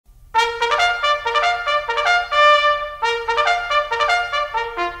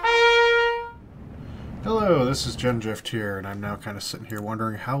this is GenDrift here, and I'm now kind of sitting here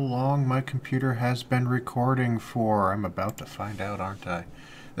wondering how long my computer has been recording for. I'm about to find out, aren't I?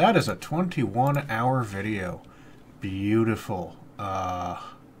 That is a 21-hour video. Beautiful.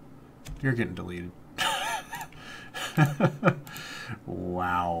 You're getting deleted.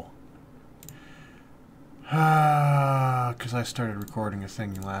 Wow. Because I started recording a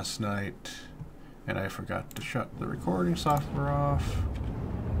thing last night, and I forgot to shut the recording software off.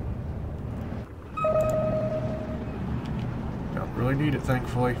 Don't really need it,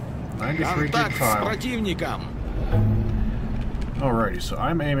 thankfully. 93 gig file. Alrighty, so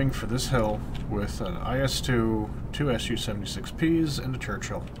I'm aiming for this hill with an IS-2, two Su-76Ps, and a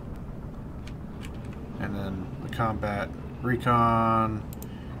Churchill. And then the combat recon,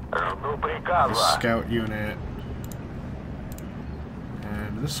 the scout unit,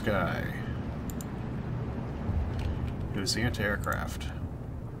 and this guy is the anti-aircraft.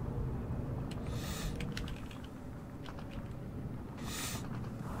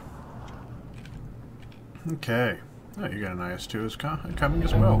 Okay. Oh, you got an IS-2 is coming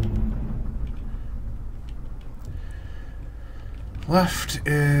as well. Left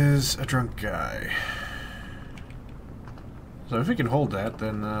is a drunk guy. So if we can hold that,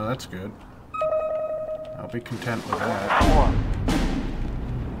 then that's good. I'll be content with that.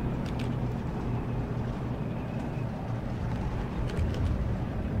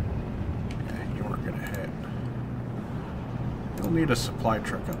 Okay, you weren't gonna hit. You'll need a supply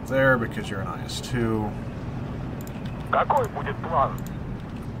truck up there because you're an IS-2. Какой будет план?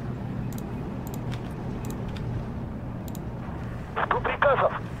 Жду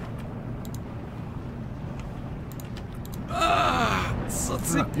приказов.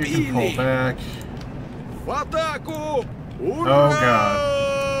 You can pull back. В атаку! Oh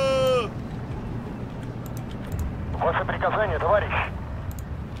God. Ваше приказание, товарищ.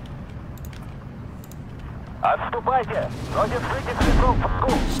 Отступайте, но держите стрелков в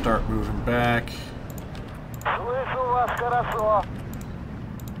круг. Start moving back. Слышу вас хорошо.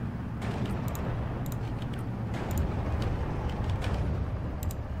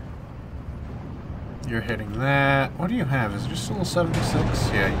 You're hitting that. What do you have? Is it just a little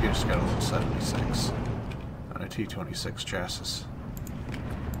 76? Yeah, you just got a little 76 on a T-26 chassis.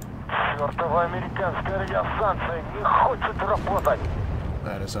 Чёртова американская радиостанция не хочет работать.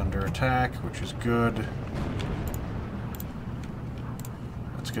 That is under attack, which is good.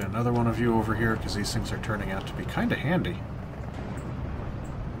 Let's get another one of you over here, because these things are turning out to be kind of handy.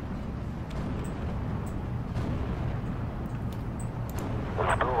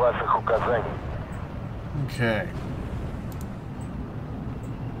 Жду ваших указаний. Okay.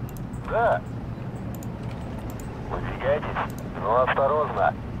 Да. Выдвигайтесь, но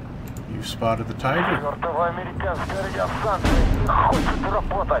осторожно. You spotted the tiger. Чёртова американская радиостанция не хочет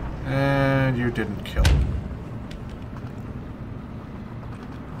работать. And you didn't kill.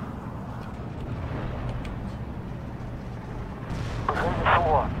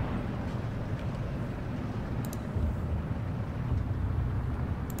 Занесло.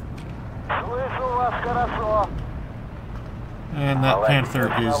 Слышу вас хорошо. And that Panther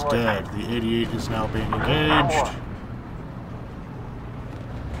is dead. The 88 is now being engaged.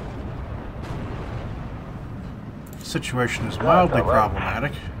 Situation is mildly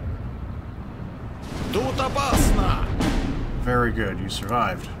problematic. Тут опасно! Very good, you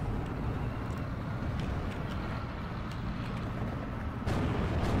survived.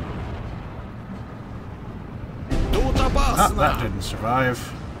 Тут Ah, опасно! that didn't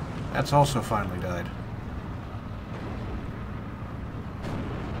survive. That's also finally died.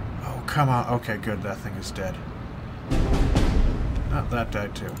 Oh, come on. Okay, good, that thing is dead. Ah, that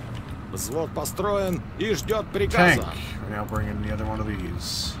died too. Взвод построен и ждет Tank. приказа. We're now bringing the other one of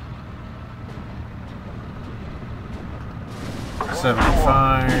these.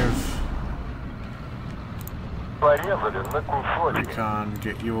 75. Порезали на кусочки. Recon,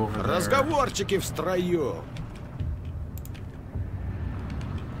 get you over there. Разговорчики в строю.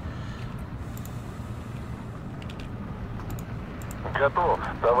 Готов,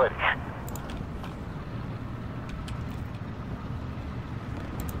 товарищ.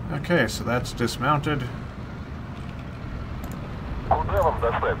 Okay, so that's dismounted. Куда вам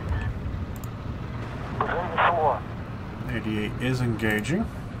доставить? Занесло. 88 is engaging.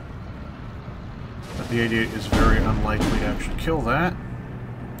 But the 88 is very unlikely to actually kill that.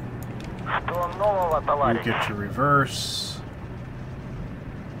 Что нового, You товарищ? get to reverse.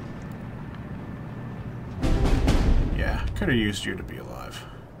 Yeah, could have used you to be alive.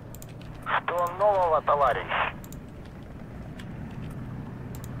 Что нового, товарищ?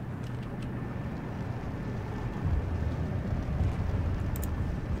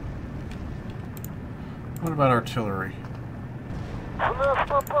 What about artillery? В нас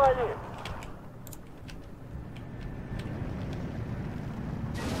попали!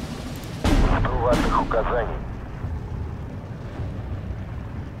 Жду ваших указаний.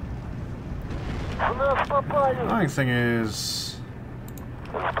 В нас попали! The only thing is,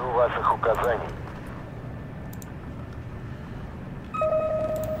 Жду ваших указаний.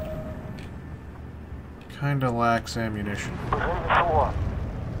 kinda lacks ammunition. Занесло.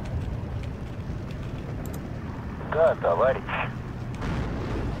 Да, товарищ.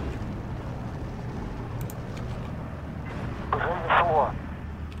 Занесло.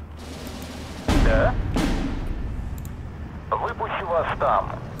 Да? Выпущу вас там.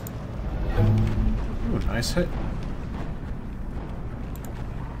 Ooh, nice hit.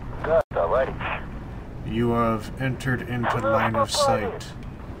 Да, товарищ. You have entered into line of sight.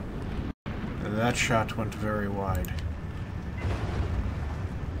 That shot went very wide.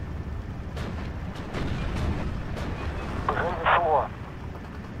 Занесло.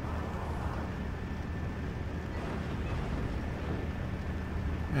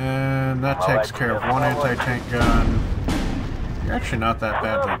 And that takes care of one anti-tank gun. You're actually not that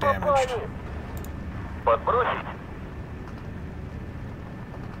badly damaged. Подбросить.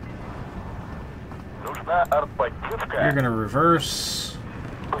 Нужна артподдержка. You're gonna reverse.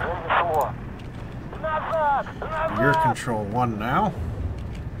 Занесло. Назад! You're Назад! control 1 now.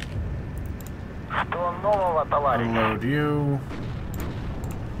 Что нового, товарищ? Unload you.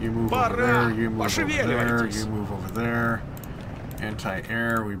 You move over there, you move over there, Пошевеливайтесь. you move over there.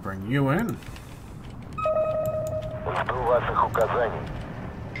 Anti-air, we bring you in. Жду ваших указаний.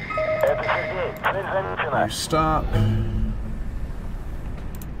 Это Сергей. Цель замечена. You stop.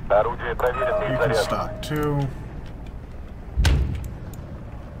 Орудие проверено и You can заряжено. stop too.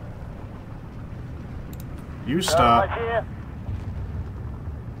 You stop. Тормози.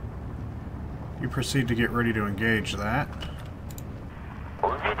 You proceed to get ready to engage that.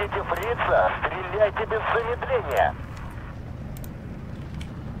 Увидите фрица, стреляйте без замедления.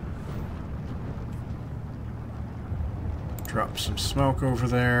 Drop some smoke over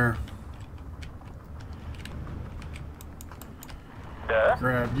there. Да?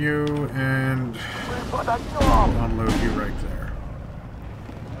 Grab you and Мы под огнем. unload you right there.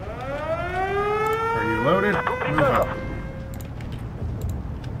 Are you loaded? Move up.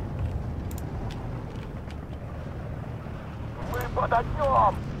 Мы под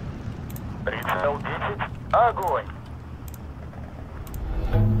огнем. Прицел 10. Огонь.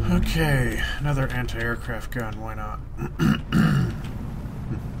 Okay, another anti-aircraft gun, why not?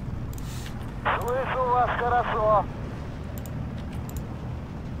 Слышу вас хорошо.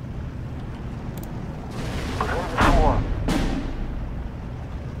 Занесло.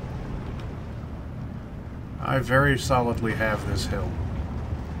 I very solidly have this hill.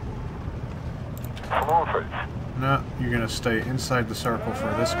 Слушаюсь. No, you're gonna stay inside the circle for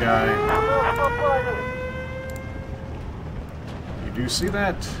this guy. В нас попали. You do see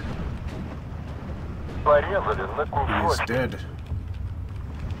that? Порезали на He is кусочки. dead.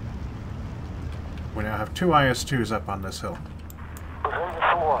 We now have 2 IS-2s up on this hill.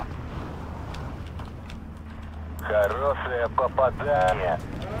 Занесло. Хорошее попадание.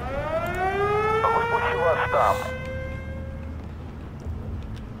 Выпущу вас там.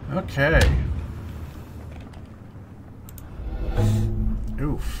 Okay.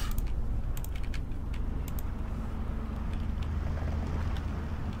 Oof.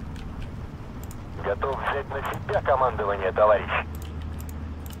 Готов взять на себя командование, товарищ.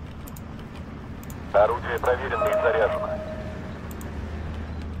 Орудие проверено и заряжено.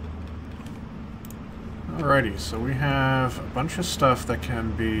 Alrighty, so we have a bunch of stuff that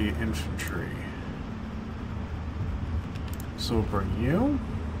can be infantry. So we'll bring you.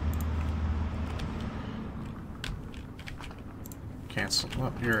 Cancel.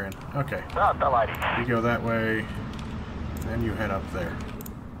 Well, you're in. Okay. Да, товарищ. You go that way, then you head up there.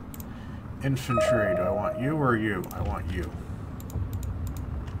 Infantry, do I want you or you? I want you.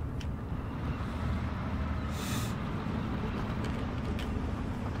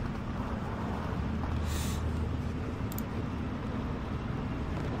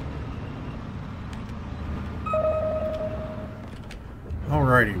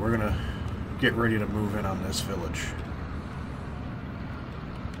 Alrighty, we're gonna get ready to move in on this village.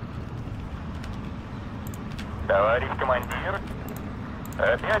 Товарищ командир.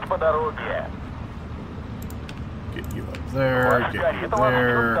 Опять по дороге. Get you up there, Ваш get горит you вам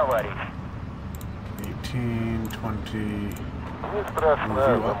there. товарищ. 18, 20. Не страшна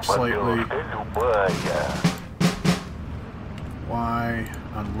Move you up slightly. поддержка любая. Y,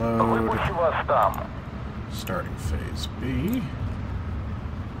 unload. Выпущу вас там. Starting phase B.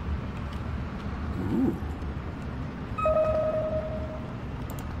 Ooh.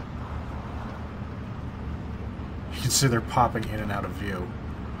 see they're popping in and out of view.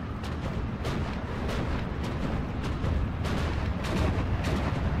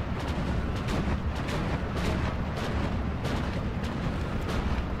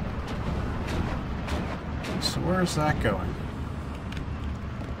 So where is that going?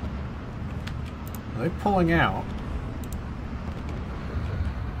 Are they pulling out?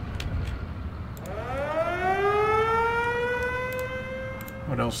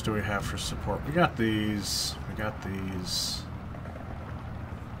 What else do we have for support? We got these. We got these.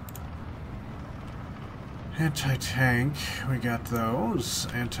 Anti-tank. We got those.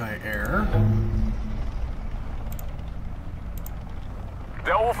 Anti-air.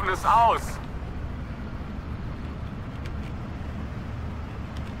 Der Ofen ist aus.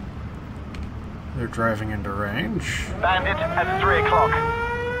 They're driving into range. Bandit at 3 o'clock.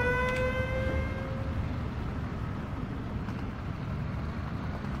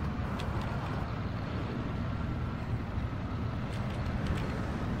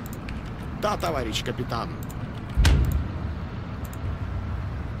 Да, товарищ капитан.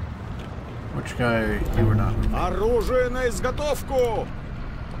 Which guy you were not? Оружие на изготовку!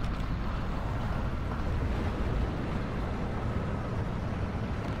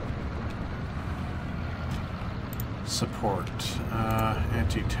 Support.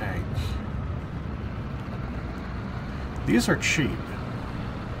 Anti-tank. These are cheap.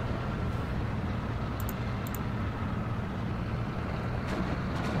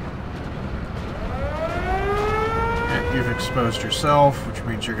 And you've exposed yourself, which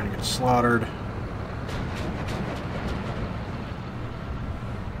means you're going to get slaughtered.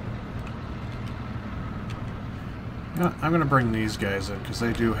 I'm going to bring these guys in because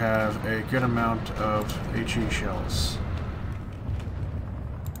they do have a good amount of HE shells.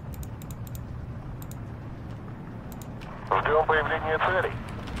 Ждем появления целей.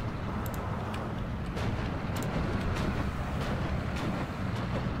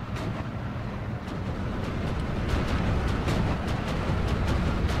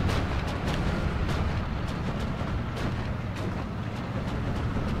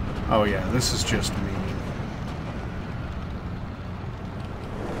 Oh yeah, this is just mean.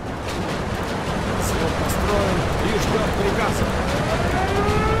 Взвод построен и ждет приказа.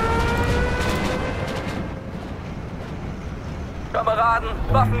 Kameraden,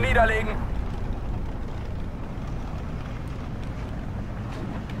 Waffen niederlegen.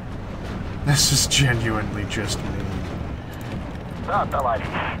 This is genuinely just mean. Да, товарищ.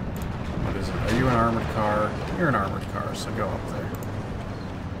 What is it? Are you an armored car? You're an armored car, so go up there.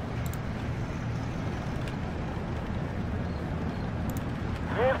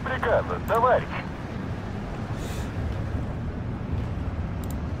 Без приказа, товарищ.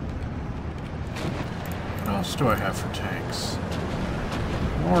 What else do I have for tanks?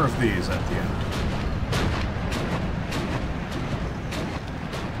 More of these at the end.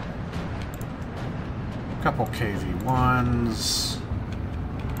 Couple KV-1s.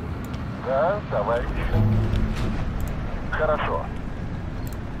 Да, товарищ. Хорошо.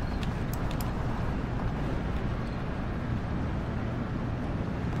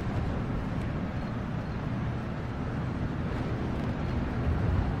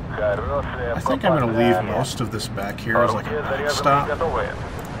 I think I'm going to leave most of this back here as like a backstop.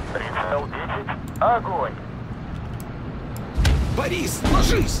 Прицел 10. Огонь. Борис,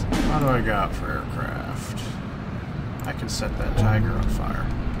 ложись! What do I got for aircraft? I can set that Tiger on fire.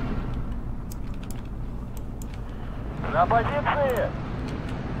 На позиции.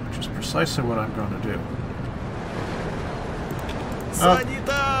 Which is precisely what I'm going to do.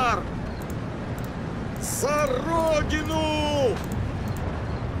 Санитар! За родину!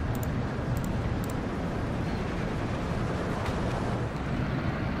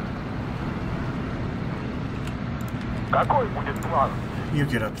 Какой будет план? You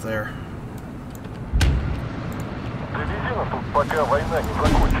get up there. Довези нас тут, пока война не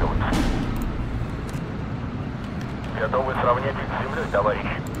закончилась. Готовы сравнять их с землей, товарищ.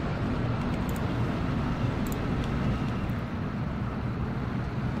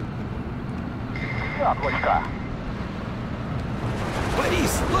 Яблочко.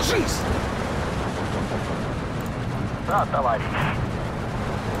 Борис, ложись! Да, товарищ.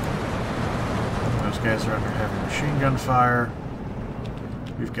 Those guys are under heavy machine gun fire.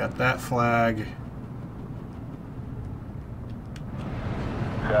 We've got that flag.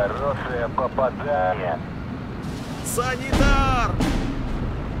 Хорошее попадание. Санитар!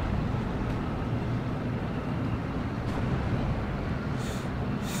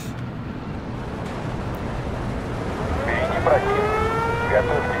 Впереди противник.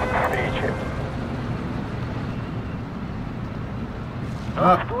 Готовьтесь к встрече.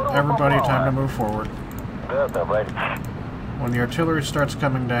 Oh, everybody, time to move forward. Да, товарищ. When the artillery starts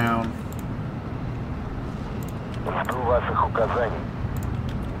coming down, Жду ваших указаний.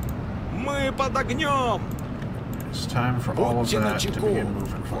 Мы под огнем! it's time for all of Будьте that to начеку! begin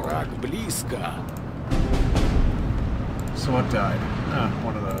moving forward. Враг близко! So what died? Ah,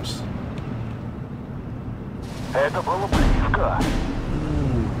 one of those. Это было близко.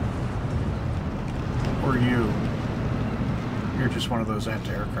 Or you. You're just one of those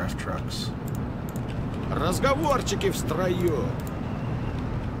anti-aircraft trucks. Разговорчики в строю!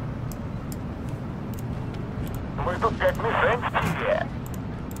 Мы тут как мишень в тире.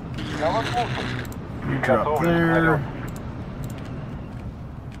 Я вас слушаю. You drop there.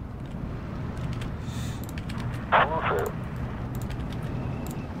 Слушаю.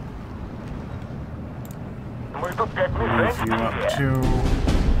 Мы тут как мишень Move в you up тире. to...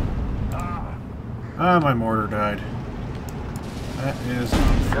 Ah, my mortar died. That is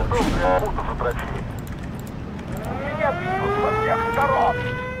Готов unfortunate. для охоты за трофеем. Меня бьют со всех сторон.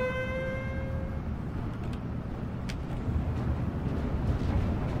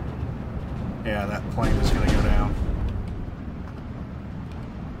 Yeah, that plane is going to go down.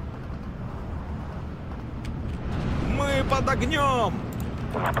 Мы под огнем!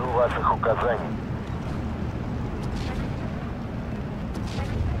 Жду ваших указаний.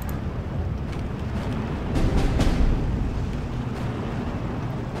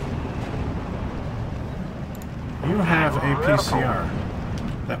 You have a PCR.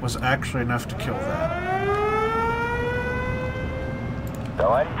 That was actually enough to kill that.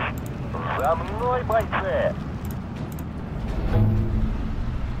 Товарищ, за мной, бойцы!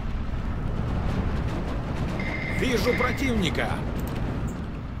 Вижу противника!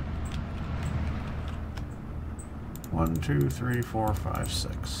 1, 2, 3, 4, 5,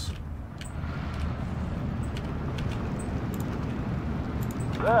 6.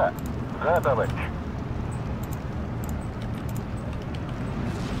 Да, да, товарищ.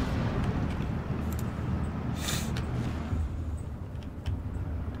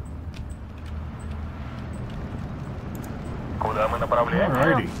 Куда мы направляемся?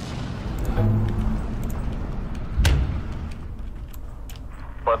 Alrighty.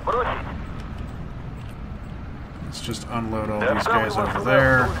 Подбросить? Let's just unload all Да these там guys его over туда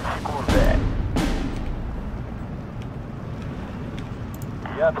there. в доли секунды.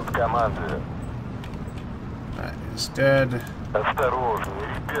 Я тут командую. That is dead. Осторожнее,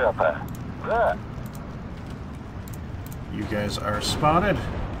 ребята. Да, You guys are spotted.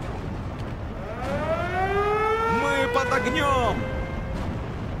 Мы под огнем!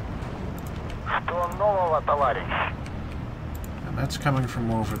 что нового, товарищ? And that's coming from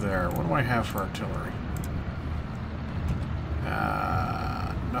over there. What do I have for artillery?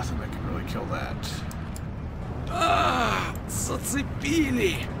 Nothing that can really kill that.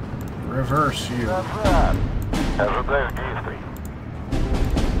 Зацепили! Reverse you. Назад! Ожидаю действий.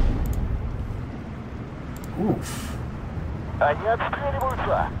 Oof. Они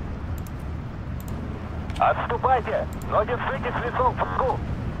отстреливаются! Отступайте! Но держитесь лицом к врагу!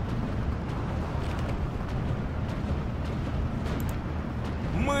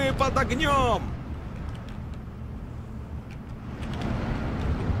 Мы под огнем!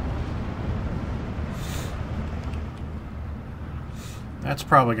 That's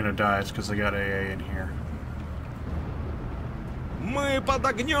probably going to die. It's because they got AA in here. Мы под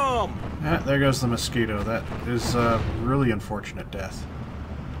огнем! Ah, there goes the mosquito. That is a really unfortunate death.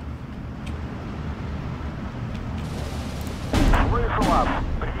 Слышу вас!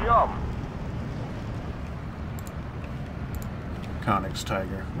 Прием! Konig's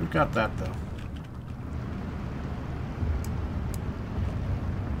Tiger. We've got that, though.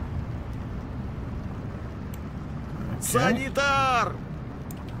 Okay. Санитар!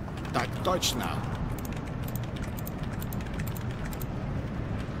 Так точно!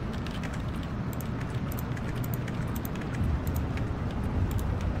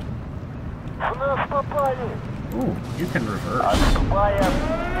 В нас попали! Ooh, you can reverse. Отступаем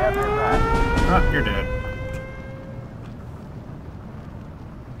медленно! Ah, you're dead.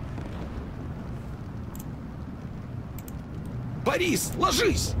 Борис,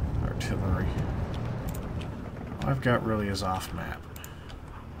 ложись! Artillery. All I've got really is off map.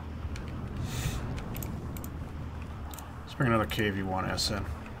 Let's bring another KV-1S in.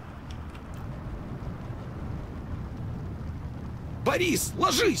 Борис,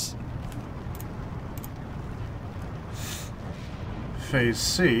 ложись! Phase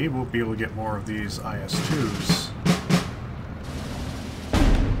C, we'll be able to get more of these IS-2s.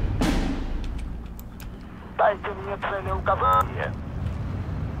 Дайте мне целеуказание!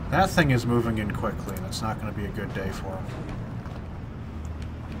 That thing is moving in quickly, and it's not going to be a good day for him.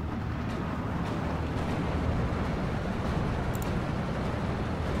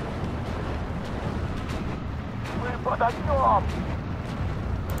 под огнем!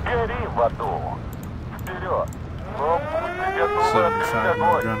 Гори в аду! Вперед! Но будьте готовы открыть 75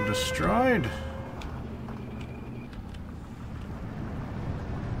 огонь! gun destroyed.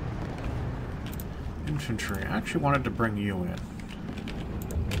 Infantry. I actually wanted to bring you in.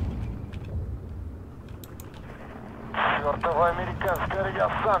 Чёртова американская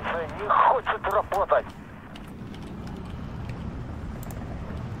радиостанция не хочет работать!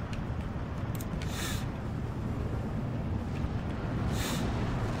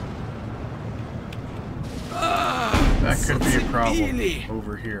 That could be a problem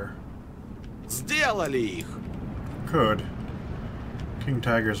over here. Сделали их. Could. King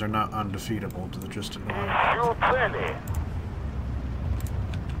Tigers are not undefeatable, they're just annoying. Ищу цели!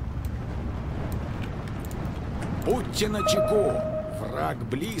 Будьте начеку. Враг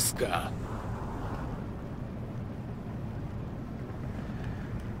близко.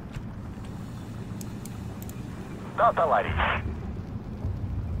 Да, товарищ!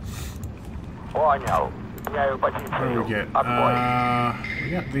 Понял. Меняю What do позицию. we get? Отбой. We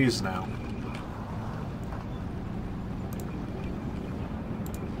got these now.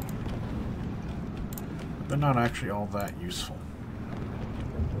 They're not actually all that useful.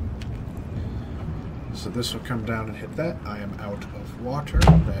 So this will come down and hit that. I am out of water.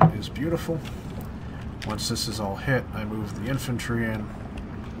 That is beautiful. Once this is all hit, I move the infantry in.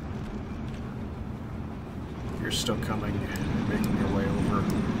 You're still coming, making your way over.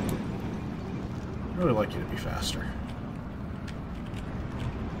 I'd really like you to be faster.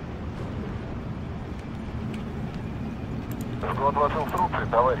 Жду от вас инструкции,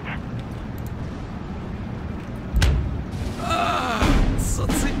 товарищ.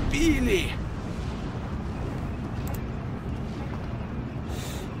 Зацепили.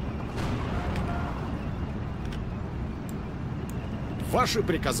 Ваши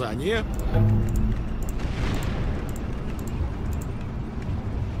приказания?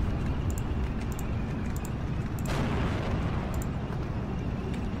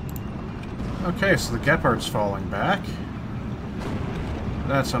 Okay, so the Gepard's falling back.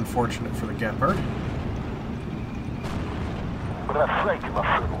 That's unfortunate for the Gepard. Бросайте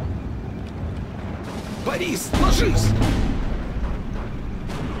машину. Борис, ложись!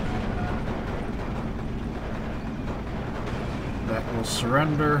 That will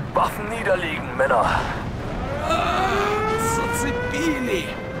surrender. Waffen niederlegen, Männer. Зацепили.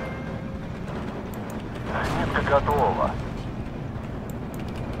 Зенитка готова.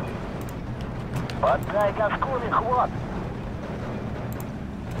 Подай газкули, хват!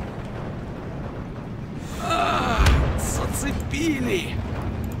 Зацепили.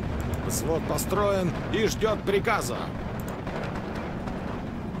 Взвод построен и ждет приказа.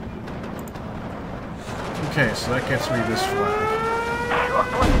 Okay, so that gets me this flag.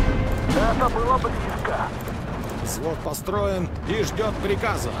 Черт возьми! Это было близко! Взвод построен и ждет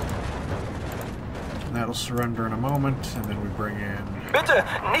приказа. That'll surrender in a moment, and then we bring in Bitte,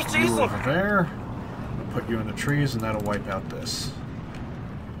 nicht you schießen! over there. We'll put you in the trees, and that'll wipe out this.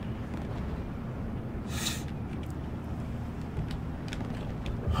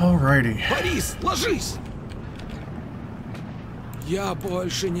 Alrighty. Борис, ложись! Я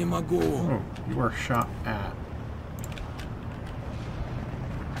больше не могу. Oh, you are shot at.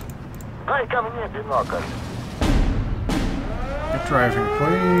 Дай ко мне бинокль! Get driving,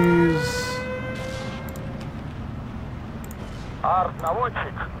 please.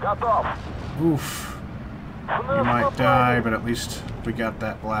 Арт-наводчик готов! Oof. You might die, but at least we got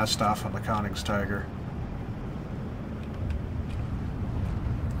that blast off on the Koenigstiger.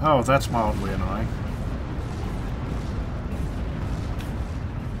 Oh, that's mildly annoying.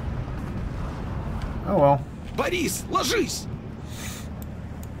 Oh well. Борис, ложись!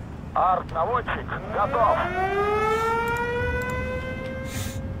 Арт-наводчик готов!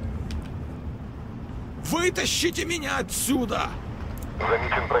 Вытащите меня отсюда!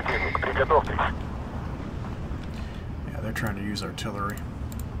 Замечен противник, приготовьтесь! Yeah, they're trying to use artillery.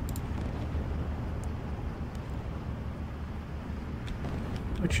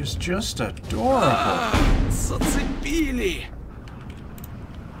 Which is just adorable. Зацепили!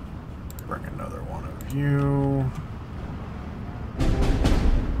 Bring another one of you.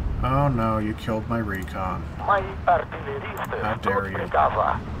 Oh no, you killed my recon. Мои артиллеристы How dare ждут you.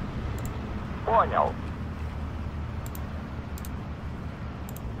 приказа! Понял!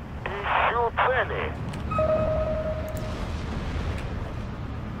 Ищу цели!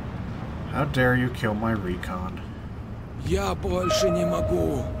 How dare you kill my recon? Я больше не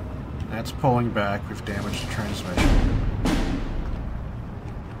могу. That's pulling back. We've damaged the transmission.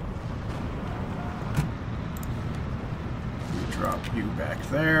 We drop you back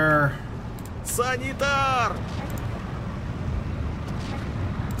there. Санитар!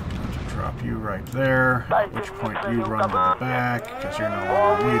 Drop you right there, at which point you run to the back, because you're no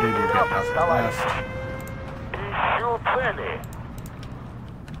longer needed, you've got nothing left. Ищу цели.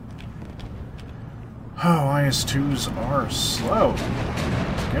 Oh, IS-2s are slow.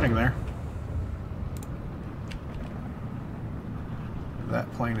 Getting there.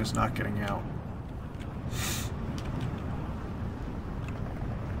 That plane is not getting out.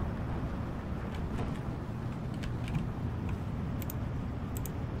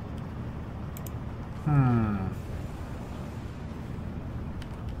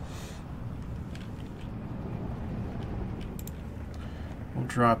 We'll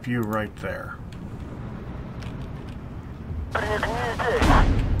drop you right there. Пригни здесь.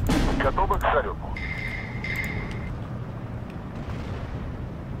 Готовы к салюту.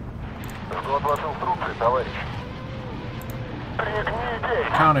 Жду от вас инструкции, товарищ. Пригни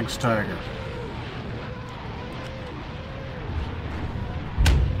здесь. Koenigsegger.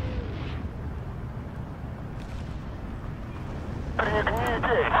 Пригни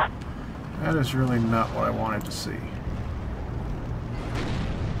здесь. That is really not what I wanted to see.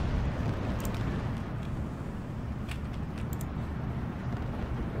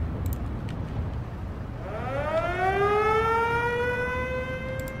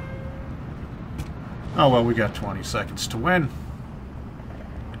 Oh well, we got 20 seconds to win.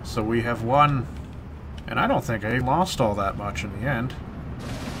 So we have won. And I don't think I lost all that much in the end.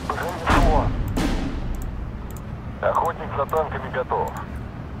 Ничего. Охотник за танками готов.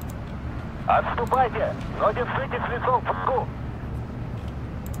 Отступайте! Ноги встретить с лицом в пуску.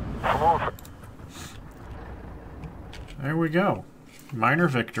 Слушай. There we go. Minor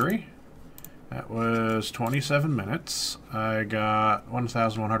victory. That was 27 minutes. I got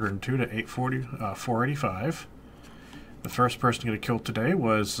 1,102 to 485. The first person to get a kill today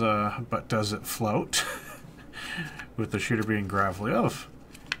was But Does It Float? With the shooter being Gravlev,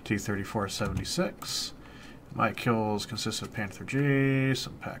 T-3476. My kills consist of Panther G,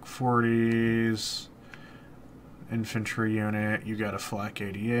 some Pack 40s, infantry unit, you got a Flak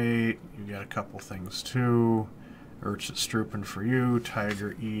 88, you got a couple things too. Strupen for you,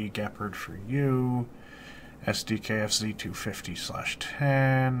 Tiger E, Gepard for you, SDKFZ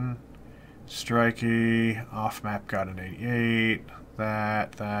 250/10, Strikey, off map got an 88,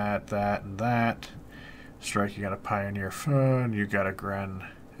 that, and that. Strikey got a Pioneer Fun, you got a Gren,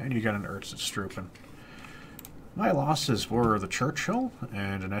 and you got an Strupen. My losses were the Churchill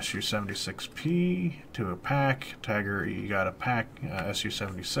and an SU-76P to a pack. Tiger E got a pack,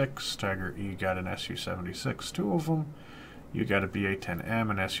 SU-76. Tiger E got an SU-76, two of them. You got a BA-10M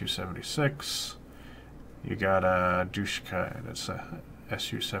and SU-76. You got a Dushka, that's a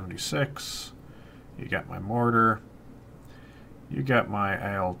SU-76. You got my mortar. You got my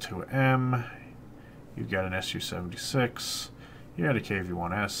AL-2M. You got an SU-76. You got a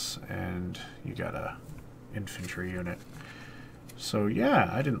KV-1S, and you got a infantry unit. So yeah,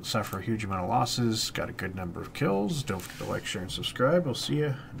 I didn't suffer a huge amount of losses, got a good number of kills. Don't forget to like, share, and subscribe. I'll see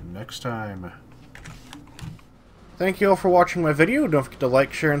you next time. Thank you all for watching my video. Don't forget to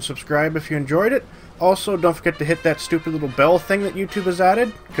like, share, and subscribe if you enjoyed it. Also, don't forget to hit that stupid little bell thing that YouTube has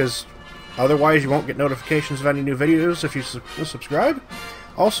added, because otherwise you won't get notifications of any new videos if you subscribe.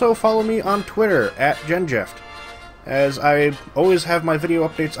 Also, follow me on Twitter, @GenJeft, as I always have my video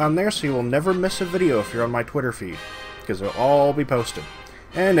updates on there, so you will never miss a video if you're on my Twitter feed, because they'll all be posted.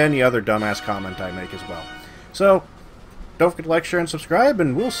 And any other dumbass comment I make as well. So, don't forget to like, share, and subscribe,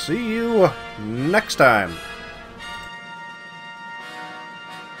 and we'll see you next time.